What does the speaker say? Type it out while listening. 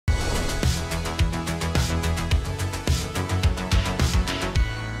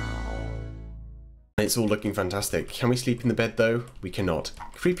It's all looking fantastic. Can we sleep in the bed though? We cannot.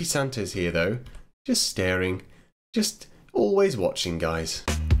 Creepy Santa's here though. Just staring. Just always watching, guys.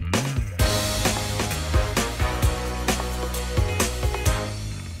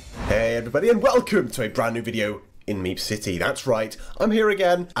 Hey everybody, and welcome to a brand new video in Meep City. That's right, I'm here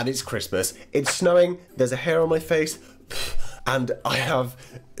again, and it's Christmas. It's snowing, there's a hair on my face, and I have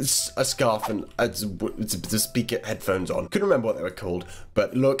a scarf and the speaker headphones on. Couldn't remember what they were called,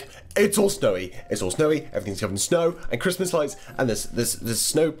 but look, it's all snowy. It's all snowy, everything's covered in snow, and Christmas lights, and there's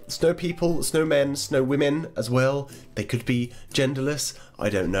snow people, snowmen, snow women as well. They could be genderless. I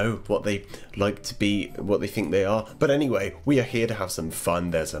don't know what they like to be, what they think they are. But anyway, we are here to have some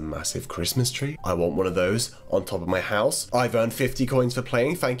fun. There's a massive Christmas tree. I want one of those on top of my house. I've earned 50 coins for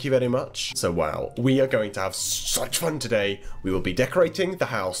playing. Thank you very much. So wow, we are going to have such fun today. We will be decorating the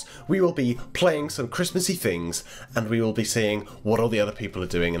house. We will be playing some Christmassy things, and we will be seeing what all the other people are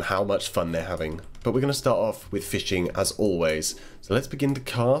doing and how much fun they're having. But we're going to start off with fishing as always. So let's begin to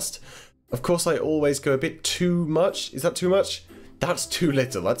cast. Of course, I always go a bit too much. Is that too much? That's too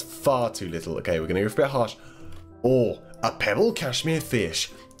little. That's far too little. Okay, we're going to go for a bit harsh. Oh, a pebble cashmere fish.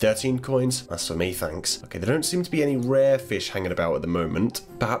 13 coins. That's for me, thanks. Okay, there don't seem to be any rare fish hanging about at the moment.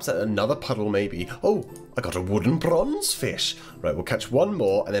 Perhaps at another puddle, maybe. Oh, I got a wooden bronze fish. Right, we'll catch one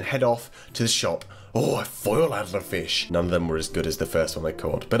more and then head off to the shop. Oh, a foil adler fish. None of them were as good as the first one I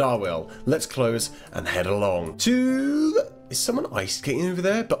caught, but ah well. Let's close and head along to... Is someone ice skating over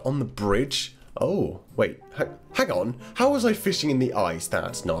there, but on the bridge? Oh, wait, hang on. How was I fishing in the ice?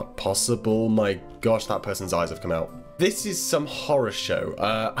 That's not possible. My gosh, that person's eyes have come out. This is some horror show.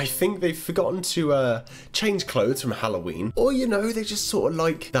 I think they've forgotten to change clothes from Halloween. Or, you know, they just sort of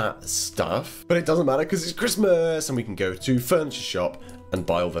like that stuff. But it doesn't matter because it's Christmas and we can go to furniture shop and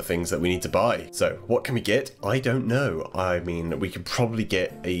buy all the things that we need to buy. So, what can we get? I don't know. I mean, we could probably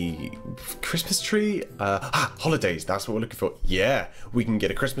get a Christmas tree. Holidays, that's what we're looking for. Yeah, we can get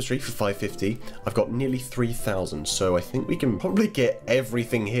a Christmas tree for 550. I've got nearly 3,000, so I think we can probably get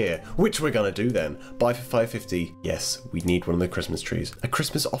everything here, which we're gonna do then. Buy for 550. Yes, we need one of the Christmas trees. A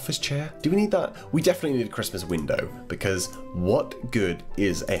Christmas office chair? Do we need that? We definitely need a Christmas window, because what good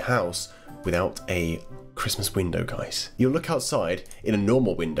is a house without a Christmas window, guys? You'll look outside in a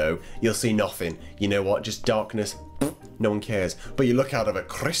normal window, you'll see nothing. You know what? Just darkness. No one cares. But you look out of a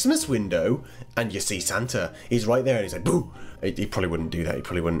Christmas window and you see Santa. He's right there and he's like, boo. He probably wouldn't do that. He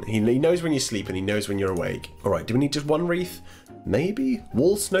probably wouldn't. He knows when you sleep and he knows when you're awake. All right, do we need just one wreath? Maybe?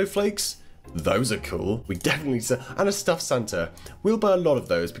 Wall snowflakes? Those are cool. We definitely need to, and a stuffed Santa. We'll buy a lot of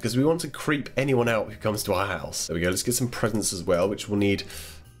those because we want to creep anyone out who comes to our house. There we go. Let's get some presents as well, which we'll need.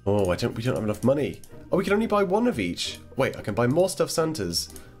 Oh, we don't have enough money. Oh, we can only buy one of each. Wait, I can buy more stuffed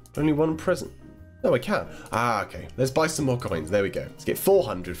Santas. Only one present. No, I can. Ah, okay. Let's buy some more coins. There we go. Let's get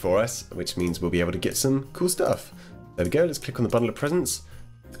 400 for us, which means we'll be able to get some cool stuff. There we go. Let's click on the bundle of presents.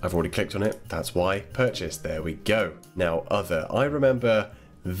 I've already clicked on it. That's why. Purchase. There we go. Now, other. I remember...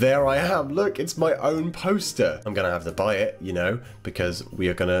 There I am. Look, it's my own poster. I'm going to have to buy it, you know, because we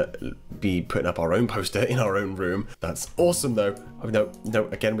are going to be putting up our own poster in our own room. That's awesome, though. Oh, no,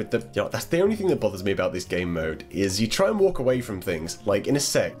 again, with the, you know, that's the only thing that bothers me about this game mode is you try and walk away from things. Like, in a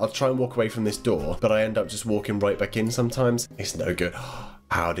sec, I'll try and walk away from this door, but I end up just walking right back in sometimes. It's no good.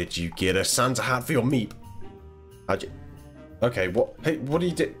 How did you get a Santa hat for your meep? How'd you... Okay, what? Hey, what do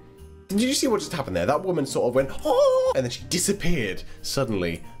you do? Did you see what just happened there? That woman sort of went, oh, and then she disappeared.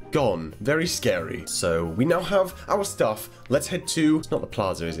 Suddenly, gone. Very scary. So we now have our stuff. Let's head to, it's not the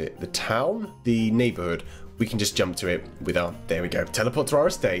plaza, is it? The town? The neighborhood. We can just jump to it with our, there we go. Teleport to our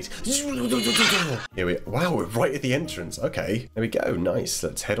estate. Here we, wow, we're right at the entrance. Okay, there we go. Nice.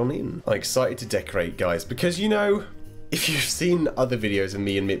 Let's head on in. I'm excited to decorate, guys, because you know, if you've seen other videos of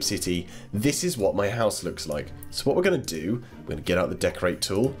me in Meep City, this is what my house looks like. So what we're going to do, we're going to get out the decorate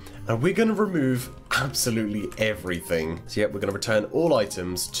tool and we're going to remove absolutely everything. So yeah, we're going to return all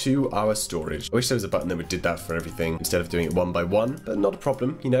items to our storage. I wish there was a button that would did that for everything instead of doing it one by one, but not a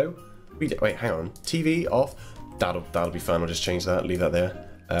problem, you know. Wait, hang on. TV off. That'll be fine. I'll just change that, leave that there.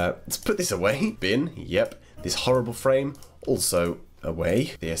 Let's put this away. Bin, yep. This horrible frame, also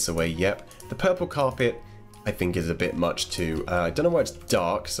away. This away, yep. The purple carpet, I think is a bit much too. I don't know why it's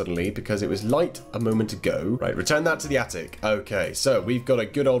dark suddenly because it was light a moment ago. Right, return that to the attic. Okay, so we've got a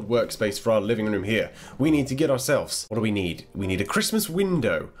good old workspace for our living room here. We need to get ourselves, what do we need? We need a Christmas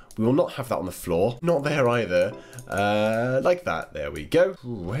window. We will not have that on the floor. Not there either. Like that. There we go.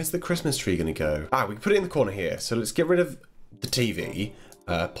 Ooh, where's the Christmas tree gonna go? Ah, we can put it in the corner here. So let's get rid of the TV.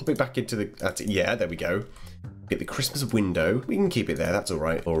 Pop it back into the... yeah, there we go. Get the Christmas window. We can keep it there. That's all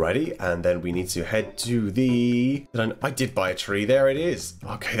right. Alrighty. And then we need to head to the... I did buy a tree. There it is.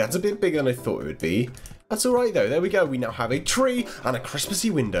 Okay, that's a bit bigger than I thought it would be. That's all right, though. There we go. We now have a tree and a Christmassy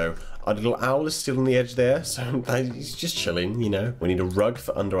window. Our little owl is still on the edge there, so he's just chilling, you know. We need a rug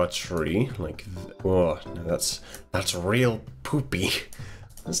for under our tree. Like, oh, no, that's real poopy.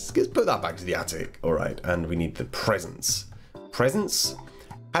 Let's put that back to the attic. All right, and we need the presents. Presents?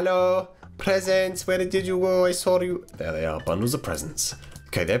 Hello? Presents, where did you go? I saw you. There they are, bundles of presents.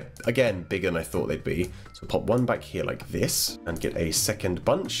 Okay, they're, again, bigger than I thought they'd be. So pop one back here like this, and get a second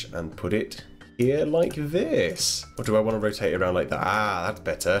bunch, and put it here like this. Or do I want to rotate it around like that? Ah, that's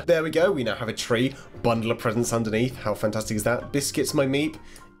better. There we go, we now have a tree, bundle of presents underneath. How fantastic is that? Biscuit's my meep.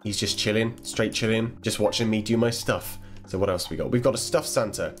 He's just chilling, straight chilling, just watching me do my stuff. So what else we got? We've got a stuffed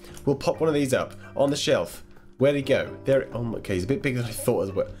Santa. We'll pop one of these up on the shelf. Where'd he go? There, oh, okay, he's a bit bigger than I thought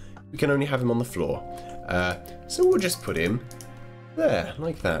as well. We can only have him on the floor. So we'll just put him there,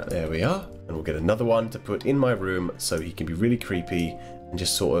 like that. There we are. And we'll get another one to put in my room so he can be really creepy and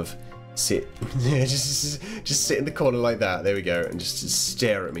just sort of sit, just sit in the corner like that. There we go, and just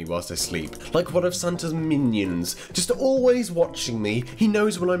stare at me whilst I sleep, like one of Santa's minions, just always watching me. He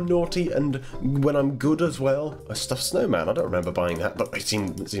knows when I'm naughty and when I'm good as well. A stuffed snowman. I don't remember buying that, but it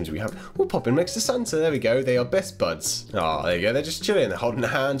seems we have. We'll pop him next to Santa. There we go. They are best buds. Ah, there you go. They're just chilling. They're holding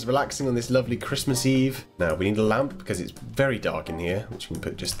hands, relaxing on this lovely Christmas Eve. Now we need a lamp because it's very dark in here, which we can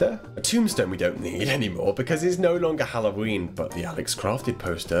put just there. A tombstone we don't need anymore because it's no longer Halloween, but the Alex Crafted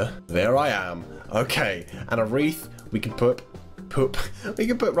poster. There I am. Okay, and a wreath we can put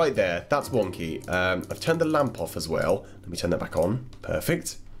right there. That's wonky. I've turned the lamp off as well. Let me turn that back on.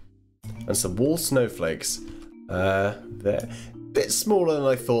 Perfect. And some wall snowflakes. There. Bit smaller than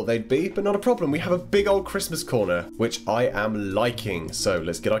I thought they'd be, but not a problem. We have a big old Christmas corner, which I am liking. So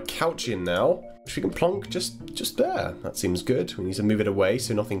let's get our couch in now, which we can plonk just there. That seems good. We need to move it away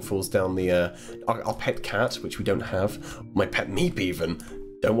so nothing falls down the our pet cat, which we don't have. My pet meep even.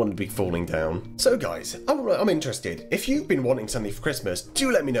 Don't want to be falling down. So guys, I'm interested. If you've been wanting something for Christmas,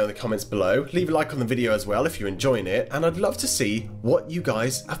 do let me know in the comments below. Leave a like on the video as well if you're enjoying it. And I'd love to see what you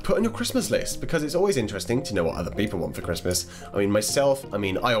guys have put on your Christmas list, because it's always interesting to know what other people want for Christmas. I mean, myself,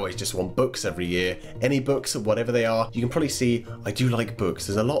 I always just want books every year. Any books, whatever they are. You can probably see I do like books.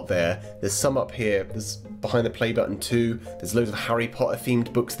 There's a lot there. There's some up here. There's behind the play button too. There's loads of Harry Potter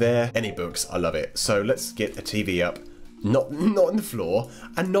themed books there. Any books, I love it. So let's get a TV up. Not on the floor,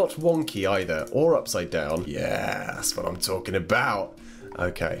 and not wonky either, or upside down. Yeah, that's what I'm talking about.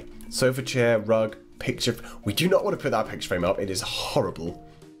 Okay, sofa chair, rug, picture. We do not want to put that picture frame up. It is horrible.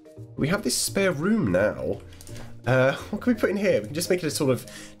 We have this spare room now. What can we put in here? We can just make it a sort of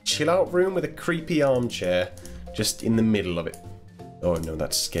chill out room with a creepy armchair just in the middle of it. Oh no,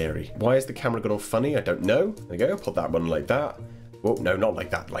 that's scary. Why is the camera gone all funny? I don't know. There we go, put that one like that. Oh, no, not like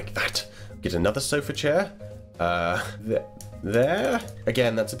that, like that. Get another sofa chair. There.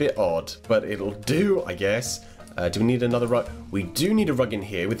 Again, that's a bit odd, but it'll do, I guess. Do we need another rug? We do need a rug in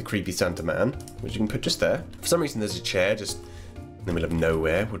here with the creepy Santa man, which you can put just there. For some reason, there's a chair just in the middle of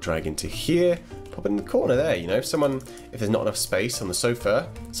nowhere. We'll drag into here, pop it in the corner there, you know. If there's not enough space on the sofa,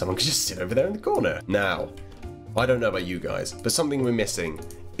 someone can just sit over there in the corner. Now, I don't know about you guys, but something we're missing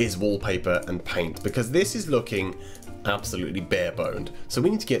is wallpaper and paint, because this is looking absolutely bare-boned. So we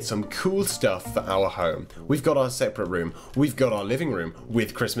need to get some cool stuff for our home. We've got our separate room. We've got our living room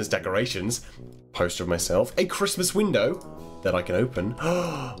with Christmas decorations. Poster of myself. A Christmas window that I can open.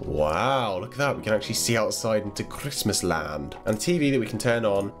 Wow, look at that. We can actually see outside into Christmas land. And TV that we can turn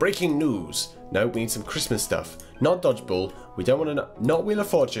on. Breaking news. No, we need some Christmas stuff. Not dodgeball. We don't want to know. Not Wheel of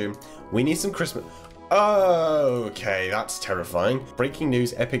Fortune. We need some Christmas. Oh, okay, that's terrifying. Breaking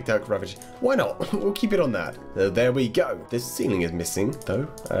news, epic duck ravage. Why not? We'll keep it on that. There we go. This ceiling is missing, though.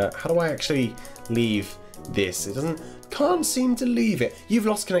 How do I actually leave this? Can't seem to leave it. You've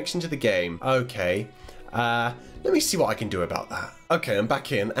lost connection to the game. Okay. Let me see what I can do about that. Okay, I'm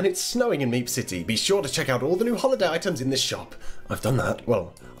back in, and it's snowing in Meep City. Be sure to check out all the new holiday items in this shop. I've done that.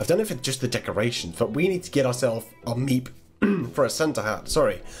 Well, I've done it for just the decorations, but we need to get ourselves a Meep for a Santa hat,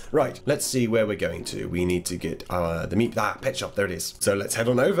 sorry. Right, let's see where we're going to. We need to get the meat, pet shop, there it is. So let's head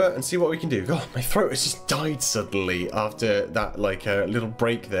on over and see what we can do. God, my throat has just died suddenly after that, like, little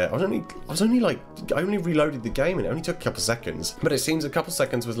break there. I only reloaded the game and it only took a couple seconds. But it seems a couple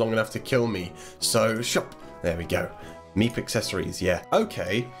seconds was long enough to kill me. So, shop, there we go. Meep accessories, yeah.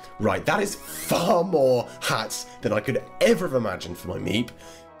 Okay, right, that is far more hats than I could ever have imagined for my Meep.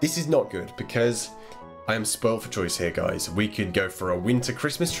 This is not good because I am spoiled for choice here, guys. We could go for a winter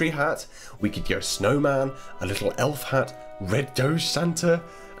Christmas tree hat. We could go snowman, a little elf hat, red Doge Santa,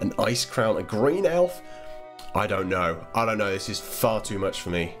 an ice crown, a green elf. I don't know. This is far too much for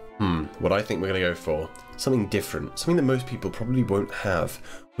me. What I think we're going to go for, something different, something that most people probably won't have.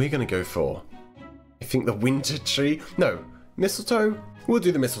 We're going to go for, I think, the winter tree. No, mistletoe. We'll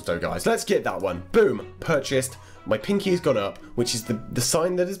do the mistletoe, guys. Let's get that one. Boom, purchased. My pinky's gone up, which is the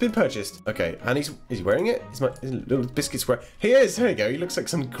sign that has been purchased. Okay, and is he wearing it? Is little biscuit square? He is. There you go. He looks like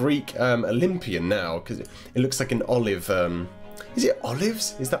some Greek Olympian now, because it looks like an olive. Is it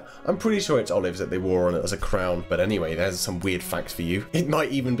olives? Is that? I'm pretty sure it's olives that they wore on it as a crown. But anyway, there's some weird fact for you. It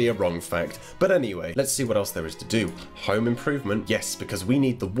might even be a wrong fact. But anyway, let's see what else there is to do. Home improvement. Yes, because we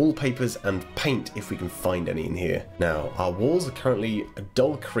need the wallpapers and paint if we can find any in here. Now, our walls are currently a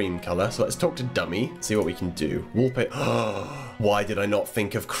dull cream color. So let's talk to Dummy, see what we can do. Wallpaper. Why did I not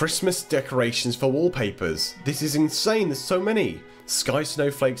think of Christmas decorations for wallpapers? This is insane. There's so many. Sky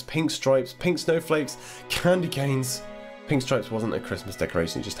snowflakes, pink stripes, pink snowflakes, candy canes. Pink stripes wasn't a Christmas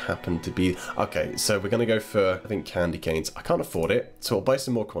decoration, it just happened to be. Okay, so we're going to go for, I think, candy canes. I can't afford it, so I'll buy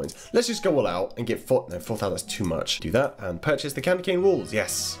some more coins. Let's just go all out and get 4,000, that's too much. Do that and purchase the candy cane walls,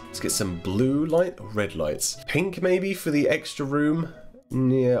 yes. Let's get some blue light or red lights. Pink maybe for the extra room.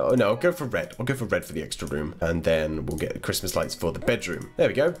 Yeah, oh no, I'll go for red. I'll go for red for the extra room. And then we'll get the Christmas lights for the bedroom. There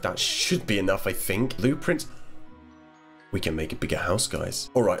we go, that should be enough, I think. Blueprints. We can make a bigger house, guys.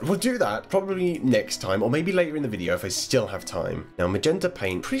 All right, we'll do that probably next time, or maybe later in the video if I still have time. Now, magenta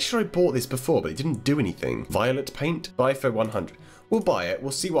paint. Pretty sure I bought this before, but it didn't do anything. Violet paint, buy for 100. We'll buy it.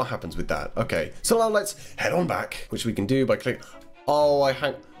 We'll see what happens with that. Okay, so now let's head on back, which we can do by clicking. Oh,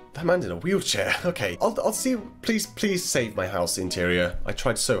 that man's in a wheelchair. Okay, I'll see. Please save my house interior. I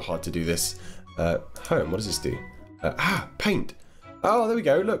tried so hard to do this. Home. What does this do? Paint. Oh, there we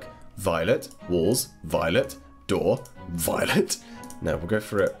go. Look, violet walls, violet. Door, violet. Now we'll go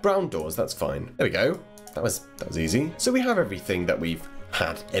for it. Brown doors, that's fine. There we go. That was easy. So we have everything that we've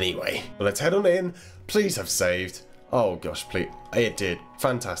had anyway. Well, let's head on in. Please have saved. Oh gosh, please. It did.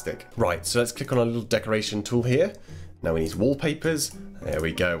 Fantastic. Right, so let's click on our little decoration tool here. Now we need wallpapers. There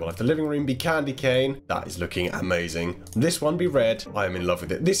we go. We'll have the living room be candy cane. That is looking amazing. This one be red. I am in love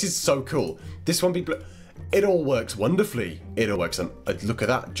with it. This is so cool. This one be blue. It all works wonderfully. It all works. Look at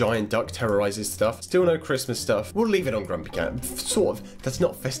that. Giant duck terrorizes stuff. Still no Christmas stuff. We'll leave it on Grumpy Cat. Sort of. That's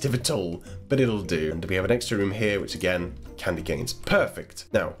not festive at all, but it'll do. And we have an extra room here, which again, candy canes. Perfect.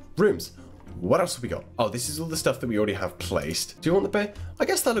 Now, rooms. What else have we got? Oh, this is all the stuff that we already have placed. Do you want the bed? I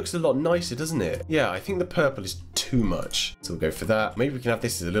guess that looks a lot nicer, doesn't it? Yeah, I think the purple is too much. So we'll go for that. Maybe we can have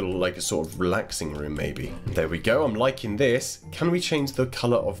this as a little, like a sort of relaxing room, maybe. There we go. I'm liking this. Can we change the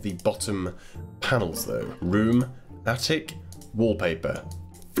color of the bottom panels, though? Room, attic, wallpaper,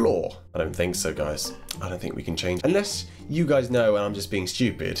 floor. I don't think so, guys. I don't think we can change. Unless you guys know and I'm just being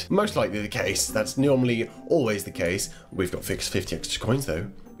stupid. Most likely the case. That's normally always the case. We've got 50 extra coins,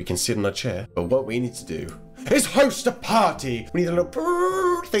 though. We can sit on a chair, but what we need to do is host a party. We need a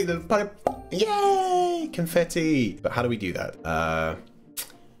little thing, little party. Yay! Confetti. But how do we do that?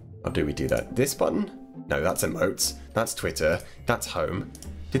 How do we do that? This button? No, that's emotes. That's Twitter. That's home.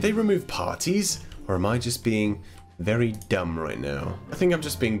 Did they remove parties? Or am I just being very dumb right now? I think I'm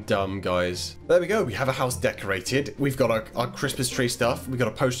just being dumb, guys. There we go. We have a house decorated. We've got our Christmas tree stuff. We've got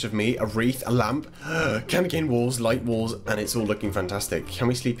a poster of me, a wreath, a lamp, candy cane walls, light walls, and it's all looking fantastic. Can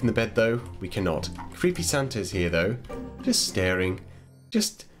we sleep in the bed, though? We cannot. Creepy Santa's here, though. Just staring.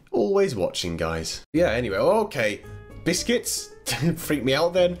 Just always watching, guys. Yeah, anyway. Okay. Biscuits. Freak me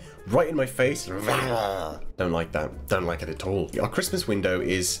out, then. Right in my face. Don't like that. Don't like it at all. Our Christmas window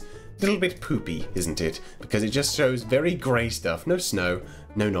is a little bit poopy, isn't it? Because it just shows very grey stuff. No snow,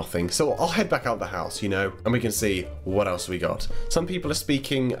 no nothing. So I'll head back out the house, you know, and we can see what else we got. Some people are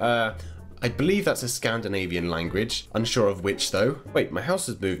speaking, I believe that's a Scandinavian language. Unsure of which, though. Wait, my house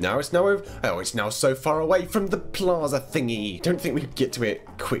has moved now. It's now over. Oh, it's now so far away from the plaza thingy. Don't think we can get to it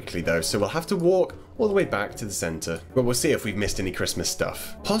quickly, though. So we'll have to walk all the way back to the centre. But we'll see if we've missed any Christmas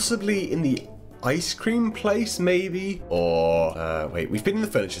stuff. Possibly in the ice cream place, maybe? Or, wait, we've been in the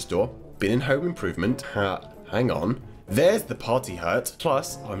furniture store, been in home improvement. Hang on. There's the party hut.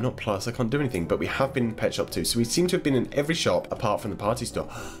 Plus, oh, I'm not plus, I can't do anything, but we have been in Pet Shop too. So we seem to have been in every shop apart from the party store.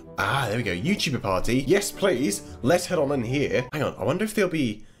 Ah, there we go. YouTuber party. Yes, please. Let's head on in here. Hang on. I wonder if they'll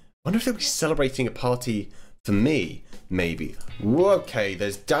be celebrating a party for me. Maybe. Okay,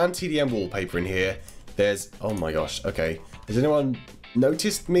 there's Dan TDM wallpaper in here. There's, oh my gosh. Okay. Has anyone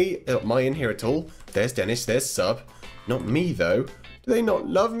noticed me? Am I in here at all? There's Dennis. There's Sub. Not me, though. Do they not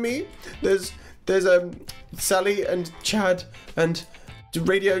love me? There's Sally and Chad and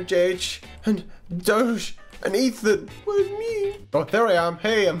Radio JH and Doge and Ethan. Where's me? Oh, there I am.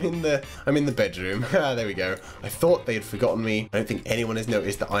 Hey, I'm in the bedroom. There we go. I thought they had forgotten me. I don't think anyone has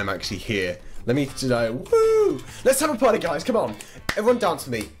noticed that I'm actually here. Let me woo! Let's have a party, guys. Come on. Everyone dance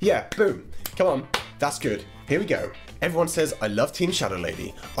with me. Yeah, boom. Come on. That's good. Here we go. Everyone says, I love Team Shadow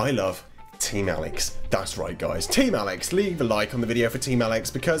Lady. I love Team Alex. That's right, guys. Team Alex. Leave a like on the video for Team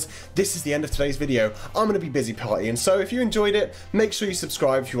Alex because this is the end of today's video. I'm going to be busy partying, so if you enjoyed it, make sure you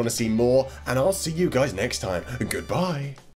subscribe if you want to see more, and I'll see you guys next time. Goodbye.